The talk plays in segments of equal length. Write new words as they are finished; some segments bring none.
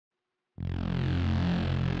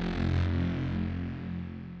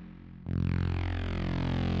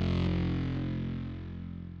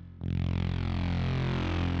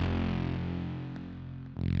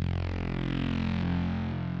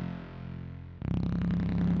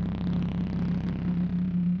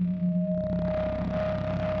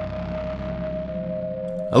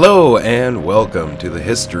Hello and welcome to the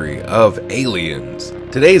history of aliens.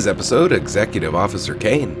 Today's episode, Executive Officer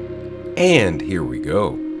Kane. And here we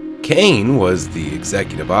go. Kane was the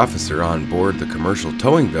executive officer on board the commercial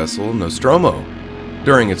towing vessel Nostromo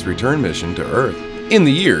during its return mission to Earth. In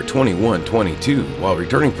the year 2122, while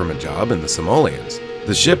returning from a job in the Somalians,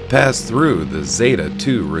 the ship passed through the Zeta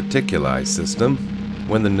II Reticuli system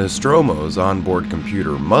when the Nostromo's onboard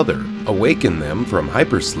computer mother awakened them from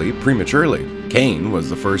hypersleep prematurely. Kane was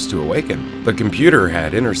the first to awaken. The computer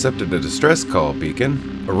had intercepted a distress call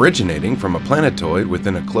beacon originating from a planetoid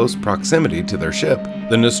within a close proximity to their ship.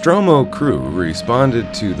 The Nostromo crew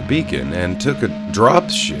responded to the beacon and took a drop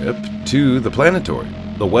ship to the planetoid.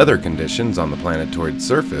 The weather conditions on the planetoid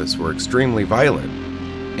surface were extremely violent,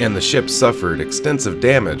 and the ship suffered extensive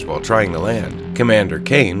damage while trying to land. Commander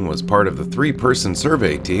Kane was part of the three-person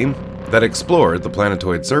survey team that explored the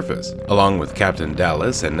planetoid surface, along with Captain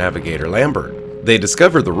Dallas and Navigator Lambert. They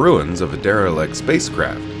discovered the ruins of a derelict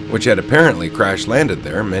spacecraft, which had apparently crash-landed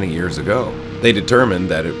there many years ago. They determined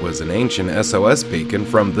that it was an ancient SOS beacon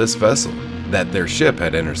from this vessel that their ship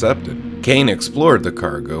had intercepted. Kane explored the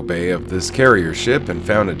cargo bay of this carrier ship and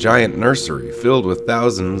found a giant nursery filled with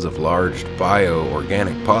thousands of large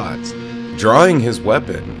bio-organic pods. Drawing his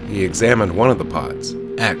weapon, he examined one of the pods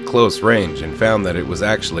at close range and found that it was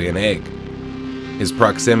actually an egg. His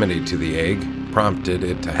proximity to the egg prompted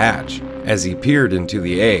it to hatch. As he peered into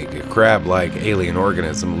the egg, a crab-like alien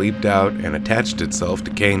organism leaped out and attached itself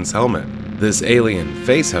to Kane's helmet. This alien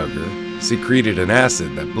facehugger secreted an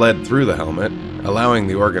acid that bled through the helmet, allowing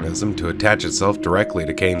the organism to attach itself directly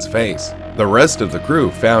to Kane's face. The rest of the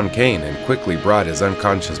crew found Kane and quickly brought his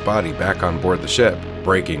unconscious body back on board the ship,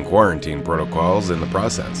 breaking quarantine protocols in the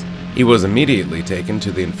process. He was immediately taken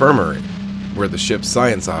to the infirmary, where the ship's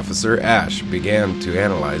science officer, Ash, began to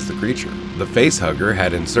analyze the creature. The facehugger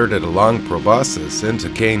had inserted a long proboscis into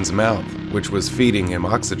Kane's mouth, which was feeding him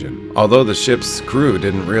oxygen. Although the ship's crew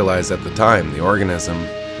didn't realize at the time, the organism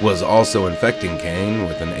was also infecting Kane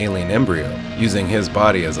with an alien embryo, using his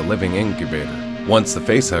body as a living incubator. Once the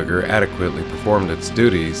facehugger adequately performed its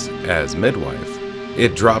duties as midwife,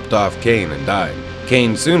 it dropped off Kane and died.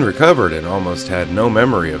 Kane soon recovered and almost had no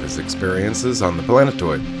memory of his experiences on the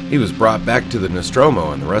planetoid. He was brought back to the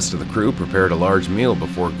Nostromo and the rest of the crew prepared a large meal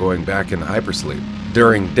before going back into hypersleep.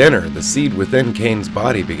 During dinner, the seed within Kane's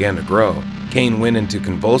body began to grow. Kane went into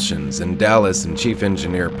convulsions and Dallas and Chief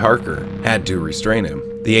Engineer Parker had to restrain him.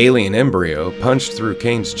 The alien embryo punched through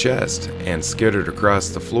Kane's chest and skittered across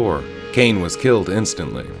the floor. Kane was killed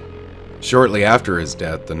instantly. Shortly after his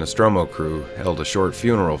death, the Nostromo crew held a short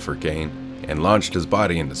funeral for Kane and launched his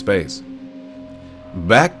body into space.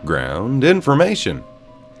 Background information.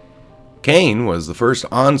 Kane was the first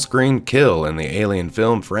on-screen kill in the Alien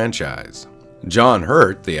film franchise. John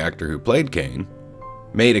Hurt, the actor who played Kane,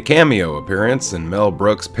 made a cameo appearance in Mel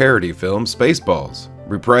Brooks' parody film Spaceballs,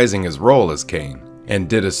 reprising his role as Kane, and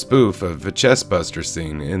did a spoof of a chestbuster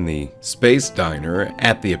scene in the space diner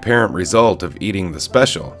at the apparent result of eating the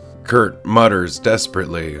special. Kurt mutters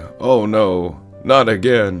desperately, "Oh no, not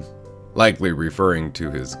again," likely referring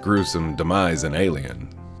to his gruesome demise in Alien.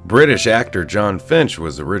 British actor John Finch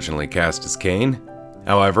was originally cast as Kane.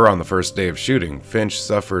 However, on the first day of shooting, Finch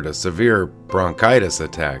suffered a severe bronchitis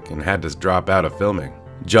attack and had to drop out of filming.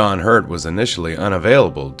 John Hurt was initially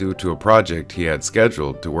unavailable due to a project he had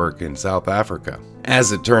scheduled to work in South Africa.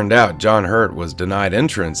 As it turned out, John Hurt was denied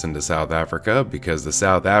entrance into South Africa because the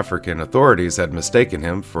South African authorities had mistaken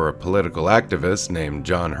him for a political activist named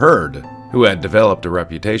John Hurd, who had developed a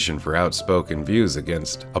reputation for outspoken views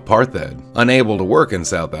against apartheid. Unable to work in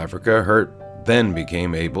South Africa, Hurt then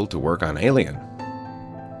became able to work on Alien.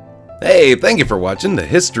 Hey, thank you for watching the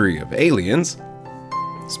history of aliens.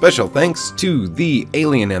 Special thanks to the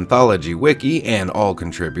Alien Anthology Wiki and all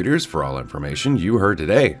contributors for all information you heard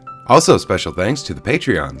today. Also special thanks to the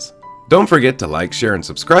Patreons. Don't forget to like, share, and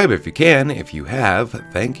subscribe if you can. If you have,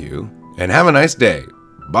 thank you. And have a nice day.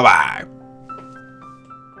 Bye-bye.